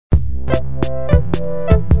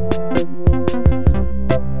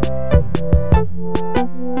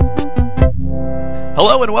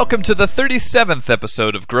Hello and welcome to the 37th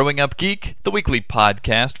episode of Growing Up Geek, the weekly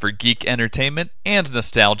podcast for geek entertainment and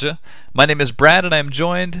nostalgia. My name is Brad and I am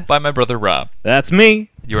joined by my brother Rob. That's me.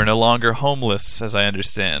 You are no longer homeless, as I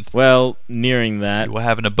understand. Well, nearing that. You will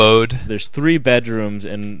have an abode. There's 3 bedrooms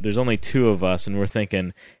and there's only 2 of us, and we're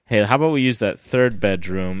thinking, hey, how about we use that 3rd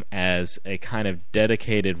bedroom as a kind of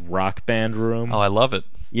dedicated rock band room? Oh, I love it.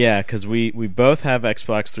 Yeah, because we both have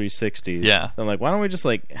Xbox 360s. Yeah. So I'm like, why don't we just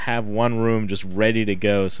have one room just ready to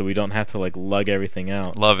go so we don't have to lug everything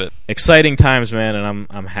out? Love it. Exciting times, man, and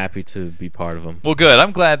I'm happy to be part of them. Well, good.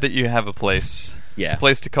 I'm glad that you have a place. Yeah. A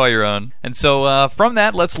place to call your own. And so from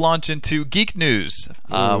that, let's launch into geek news.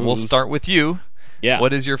 We'll start with you. Yeah.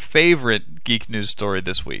 What is your favorite geek news story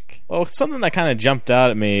this week? Well, something that kind of jumped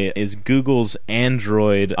out at me is Google's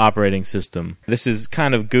Android operating system. This is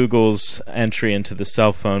kind of Google's entry into the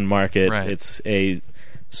cell phone market. Right. It's a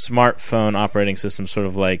smartphone operating system, sort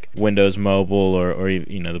of like Windows Mobile or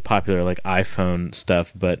the popular iPhone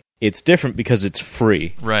stuff, but it's different because it's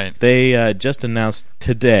free. Right. They just announced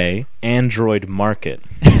today Android Market.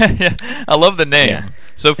 Yeah, I love the name. Yeah.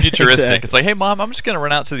 So futuristic. Exactly. It's like, hey, Mom, I'm just going to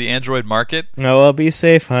run out to the Android market. Oh, well, be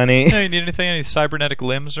safe, honey. You need anything, any cybernetic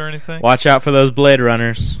limbs or anything? Watch out for those Blade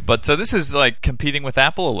Runners. But this is competing with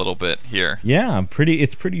Apple a little bit here. Yeah,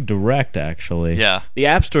 it's pretty direct, actually. Yeah. The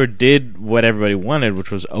App Store did what everybody wanted,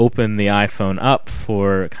 which was open the iPhone up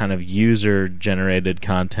for kind of user-generated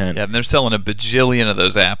content. Yeah, and they're selling a bajillion of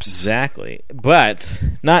those apps. Exactly. But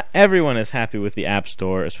not everyone is happy with the App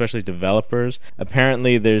Store, especially developers.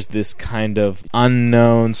 Apparently, there's this kind of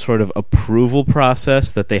unknown sort of approval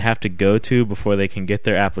process that they have to go to before they can get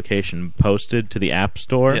their application posted to the App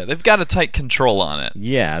Store. Yeah, they've got a tight control on it.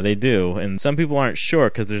 Yeah, they do. And some people aren't sure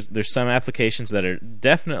because there's some applications that are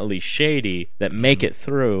definitely shady that make it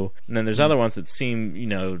through, and then there's other ones that seem,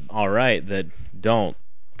 all right that don't.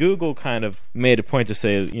 Google kind of made a point to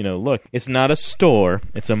say, look, it's not a store,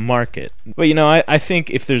 it's a market. But, I think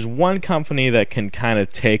if there's one company that can kind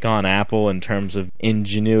of take on Apple in terms of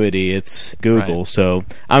ingenuity, it's Google. Right. So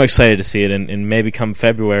I'm excited to see it, and maybe come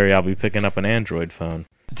February I'll be picking up an Android phone.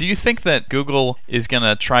 Do you think that Google is going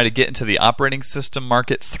to try to get into the operating system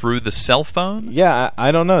market through the cell phone? Yeah,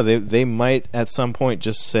 I don't know. They might at some point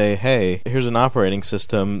just say, hey, here's an operating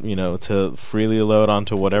system, to freely load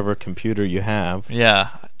onto whatever computer you have. Yeah.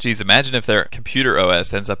 Geez, imagine if their computer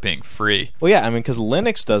OS ends up being free. Well, yeah, because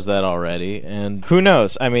Linux does that already, and who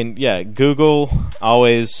knows? Google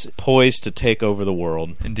always poised to take over the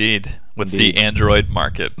world. Indeed. With the Android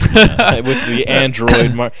market. With the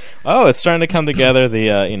Android market. Oh, it's starting to come together,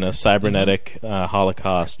 the cybernetic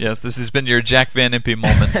holocaust. Yes, this has been your Jack Van Impe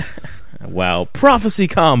moment. Wow. Prophecy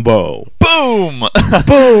combo. Boom!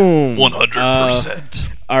 Boom! 100%.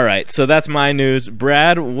 All right, so that's my news.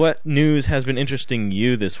 Brad, what news has been interesting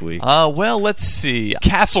you this week? Well, let's see.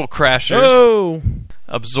 Castle Crashers. Oh!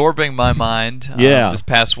 Absorbing my mind this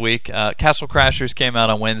past week. Castle Crashers came out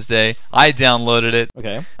on Wednesday. I downloaded it.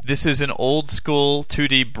 Okay. This is an old school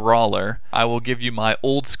 2D brawler. I will give you my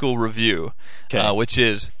old school review, which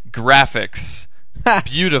is graphics,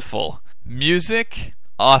 beautiful, music,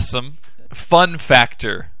 awesome, fun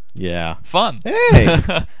factor. Yeah. Fun.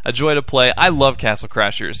 Hey! A joy to play. I love Castle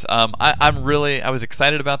Crashers. I was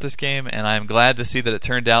excited about this game, and I'm glad to see that it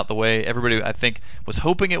turned out the way everybody, I think, was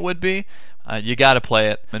hoping it would be. You got to play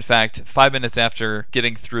it. In fact, 5 minutes after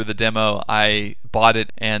getting through the demo, I bought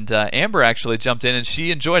it, and Amber actually jumped in, and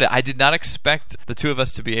she enjoyed it. I did not expect the two of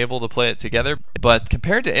us to be able to play it together, but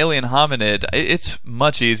compared to Alien Hominid, it's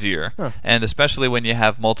much easier, and especially when you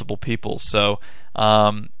have multiple people. So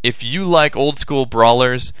if you like old school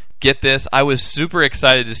brawlers, get this. I was super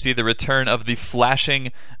excited to see the return of the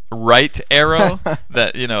flashing right arrow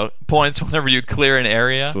that points whenever you clear an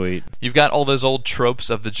area. Sweet. You've got all those old tropes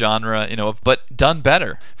of the genre, but done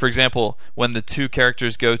better. For example, when the two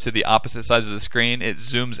characters go to the opposite sides of the screen, it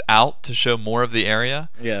zooms out to show more of the area.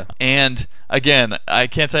 Yeah. And again, I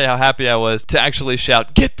can't tell you how happy I was to actually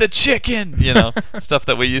shout, "Get the chicken!" Stuff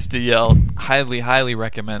that we used to yell. Highly, highly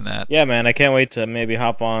recommend that. Yeah, man, I can't wait to maybe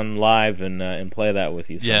hop on live and play that with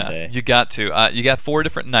you someday. Yeah, you got to. You got 4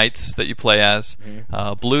 different knights that you play as.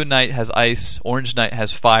 Mm-hmm. Blue knight has ice, orange knight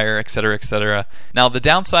has fire, etc., etc. Now, the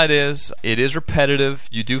downside is it is repetitive.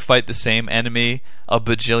 You do fight the same enemy a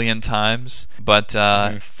bajillion times, but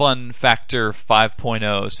fun factor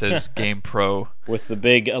 5.0 says Game Pro. With the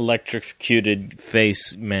big electrocuted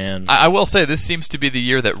face, man. I will say this seems to be the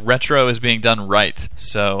year that retro is being done right.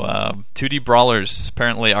 So 2D brawlers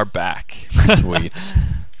apparently are back. Sweet.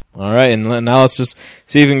 All right, and now let's just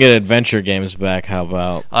see if we can get adventure games back. How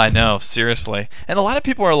about? I know, seriously. And a lot of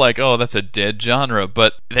people are like, oh, that's a dead genre,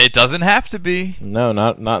 but it doesn't have to be. No,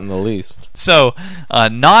 not in the least. So,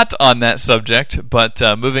 not on that subject, but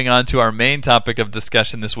moving on to our main topic of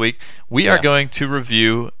discussion this week, we are going to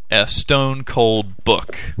review a stone cold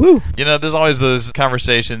book. Woo! You know, there's always those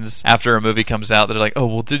conversations after a movie comes out that are like, oh,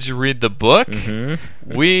 well, did you read the book?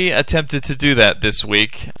 Mm-hmm. We attempted to do that this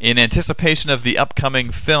week in anticipation of the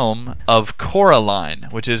upcoming film of Coraline,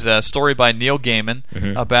 which is a story by Neil Gaiman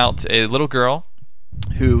about a little girl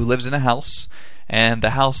who lives in a house, and the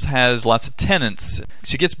house has lots of tenants.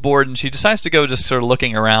 She gets bored and she decides to go just sort of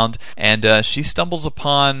looking around, and she stumbles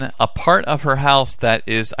upon a part of her house that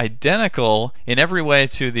is identical in every way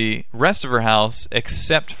to the rest of her house,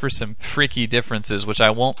 except for some freaky differences, which I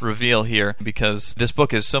won't reveal here because this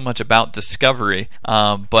book is so much about discovery.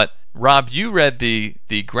 But Rob, you read the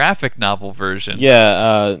graphic novel version.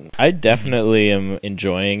 Yeah, I definitely am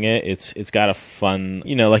enjoying it. It's got a fun,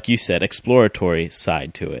 like you said, exploratory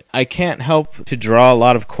side to it. I can't help to draw a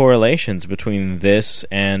lot of correlations between this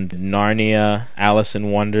and Narnia, Alice in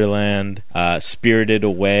Wonderland, Spirited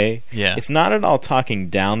Away. Yeah. It's not at all talking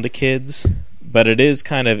down to kids, but it is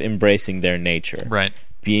kind of embracing their nature. Right.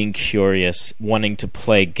 Being curious, wanting to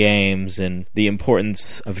play games, and the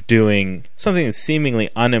importance of doing something that's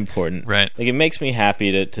seemingly unimportant. Right. Like, it makes me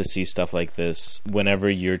happy to see stuff like this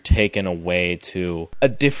whenever you're taken away to a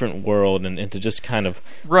different world and to just kind of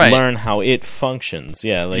learn how it functions.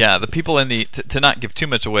 Yeah, the people in the... To not give too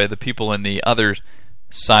much away, the people in the other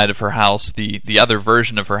side of her house, the other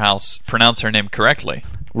version of her house, pronounce her name correctly.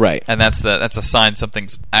 Right. And that's a sign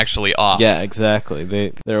something's actually off. Yeah, exactly.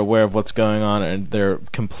 They're aware of what's going on, and they're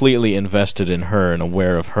completely invested in her and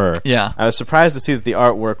aware of her. Yeah. I was surprised to see that the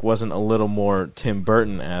artwork wasn't a little more Tim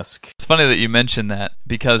Burton-esque. It's funny that you mentioned that,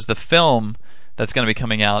 because the film that's going to be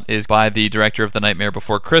coming out is by the director of The Nightmare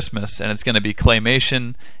Before Christmas, and it's going to be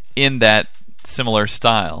claymation in that similar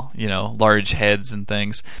style, large heads and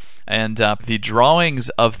things. And the drawings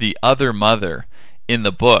of the other mother in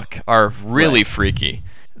the book are really freaky.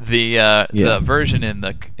 The version in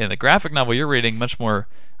the graphic novel you're reading, much more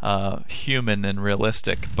human and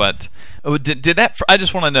realistic. But did that? I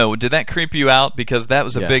just want to know, did that creep you out? Because that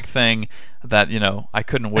was a big thing that I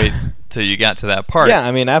couldn't wait till you got to that part. Yeah,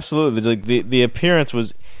 I mean, absolutely. The appearance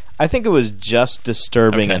was. I think it was just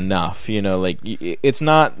disturbing enough. It's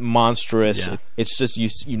not monstrous. Yeah. It's just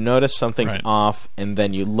you notice something's off, and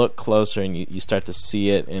then you look closer and you start to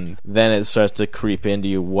see it, and then it starts to creep into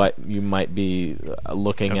you what you might be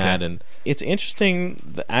looking at. And it's interesting,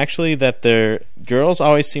 actually, that their girls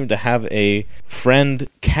always seem to have a friend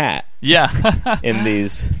cat. Yeah. in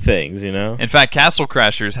these things, In fact, Castle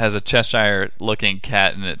Crashers has a Cheshire-looking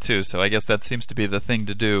cat in it too, so I guess that seems to be the thing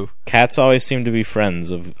to do. Cats always seem to be friends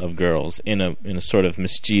of girls in a sort of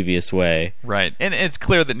mischievous way. Right, and it's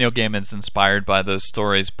clear that Neil Gaiman's inspired by those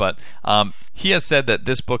stories, but he has said that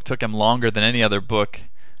this book took him longer than any other book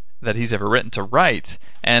that he's ever written to write,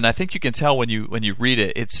 and I think you can tell when you read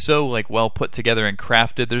it, it's so well put together and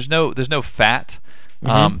crafted. There's no fat.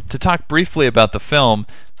 To talk briefly about the film,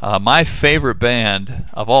 my favorite band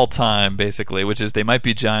of all time, basically, which is They Might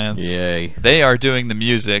Be Giants. Yay. They are doing the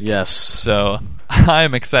music. Yes. So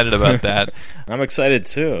I'm excited about that. I'm excited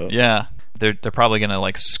too. Yeah. They're probably going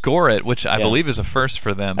to score it, which I believe is a first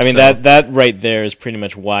for them. I mean, that right there is pretty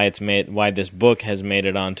much why this book has made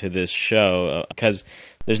it onto this show, because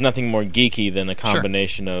there's nothing more geeky than a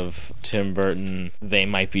combination of Tim Burton, They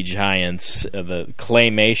Might Be Giants, the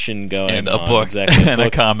claymation going and on. A book, exactly, and a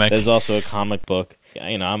comic. There's also a comic book.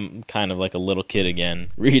 I'm kind of like a little kid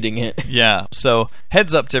again reading it. Yeah, so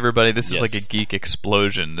heads up to everybody. This is like a geek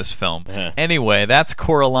explosion, this film. Yeah. Anyway, that's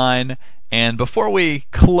Coraline. And before we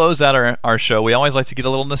close out our show, we always like to get a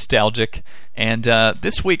little nostalgic. And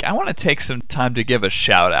this week, I want to take some time to give a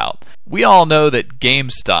shout out. We all know that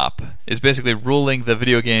GameStop is basically ruling the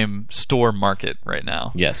video game store market right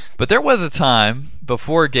now. Yes. But there was a time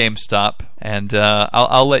before GameStop, and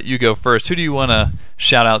I'll let you go first. Who do you want to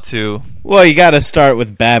shout out to? Well, you got to start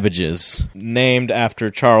with Babbage's, named after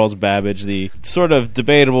Charles Babbage, the sort of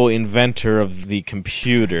debatable inventor of the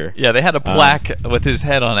computer. Yeah, they had a plaque with his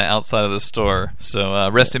head on it outside of the store. So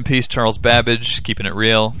rest in peace, Charles Babbage, keeping it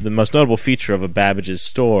real. The most notable feature of a Babbage's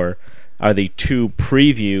store are the two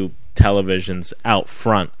preview televisions out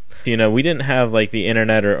front. We didn't have the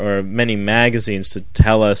internet or many magazines to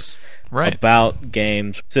tell us about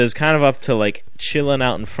games. So it's kind of up to chilling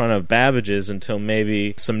out in front of Babbage's until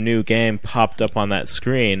maybe some new game popped up on that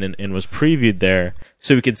screen and was previewed there,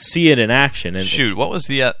 so we could see it in action. And shoot, what was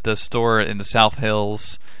the store in the South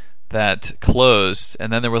Hills that closed,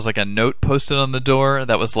 and then there was like a note posted on the door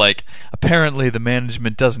that was like, apparently the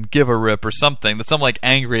management doesn't give a rip or something. That's some like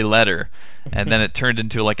angry letter, and then it turned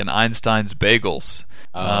into like an Einstein's Bagels.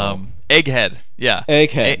 Egghead, yeah.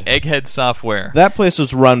 Egghead Software. That place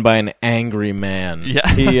was run by an angry man.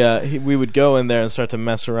 Yeah. We would go in there and start to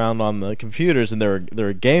mess around on the computers, and there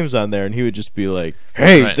were games on there, and he would just be like,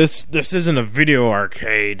 "Hey, Right. this isn't a video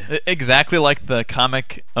arcade." Exactly like the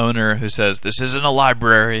comic owner who says, this isn't a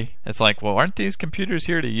library. It's like, well, aren't these computers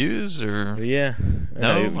here to use? Or Yeah.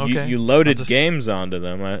 No? Okay. You loaded I'll just- games onto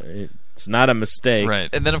them. It's not a mistake. Right.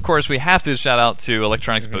 And then, of course, we have to shout out to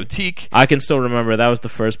Electronics Boutique. I can still remember that was the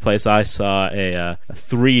first place I saw a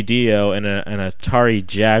 3DO and an Atari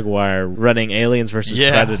Jaguar running Aliens vs.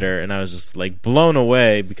 Yeah. Predator, and I was just like blown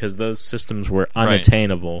away because those systems were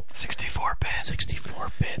unattainable. 64-bit.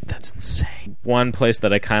 64-bit, that's insane. One place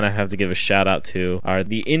that I kind of have to give a shout out to are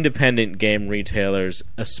the independent game retailers,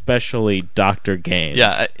 especially Dr. Games.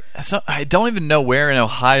 Yeah, I don't even know where in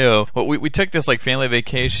Ohio. But we took this like family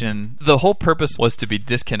vacation. The whole purpose was to be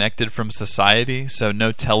disconnected from society, so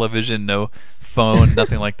no television, no phone,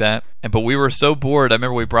 nothing like that. But we were so bored. I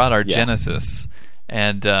remember we brought our Genesis,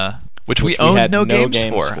 and which we owned had no no games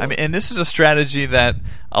games for. for. I mean, and this is a strategy that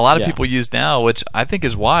a lot of Yeah. people use now, which I think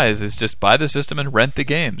is wise. Is just buy the system and rent the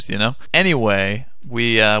games. Anyway,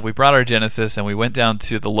 we brought our Genesis and we went down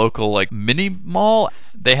to the local like mini mall.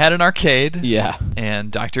 They had an arcade. Yeah.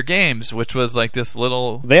 And Dr. Games, which was like this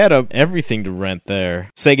little. They had everything to rent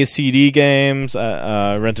there. Sega CD games,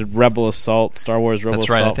 rented Rebel Assault, Star Wars Rebel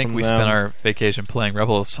That's Assault. right. I think from we them. spent our vacation playing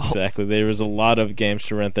Rebel Assault. Exactly. There was a lot of games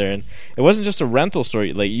to rent there, and it wasn't just a rental store.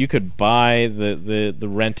 Like you could buy the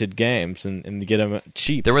rented games and get them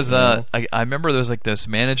cheap. There was you know? I remember there was like this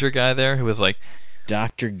manager guy there who was like,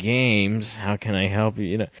 Dr. Games, how can I help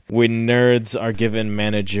you? When nerds are given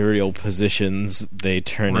managerial positions, they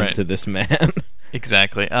turn Right. into this man.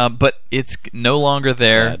 exactly. But it's no longer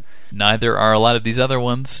there. Sad. Neither are a lot of these other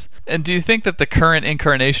ones. And do you think that the current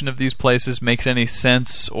incarnation of these places makes any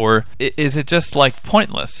sense, or is it just like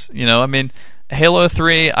pointless? I mean, Halo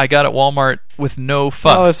 3 I got at Walmart with no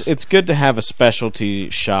fuss. Well, it's good to have a specialty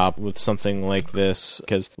shop with something like this,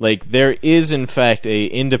 because like there is in fact a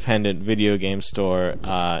independent video game store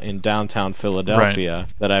in downtown Philadelphia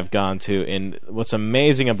that I've gone to, and what's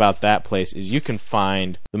amazing about that place is you can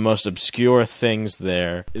find the most obscure things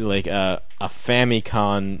there, like a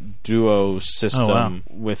Famicom Duo system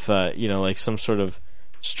with like some sort of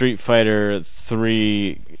Street Fighter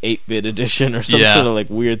 3 8-bit edition or some sort of like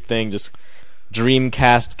weird thing, just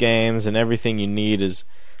Dreamcast games, and everything you need is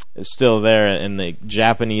still there, and the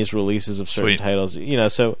Japanese releases of certain titles.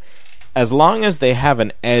 So as long as they have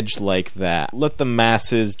an edge like that, let the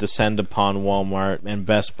masses descend upon Walmart and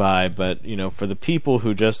Best Buy. But for the people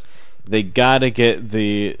who they gotta get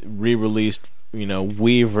the re-released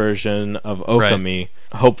Wii version of Okami. Right.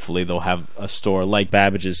 Hopefully they'll have a store like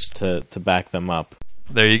Babbage's to back them up.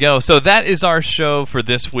 There you go. So that is our show for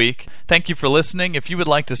this week. Thank you for listening. If you would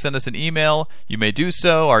like to send us an email, you may do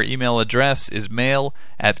so. Our email address is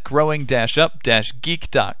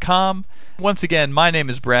mail@growing-up-geek.com. Once again, my name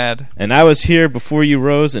is Brad. And I was here before you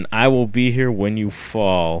rose, and I will be here when you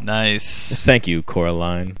fall. Nice. Thank you,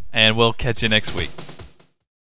 Coraline. And we'll catch you next week.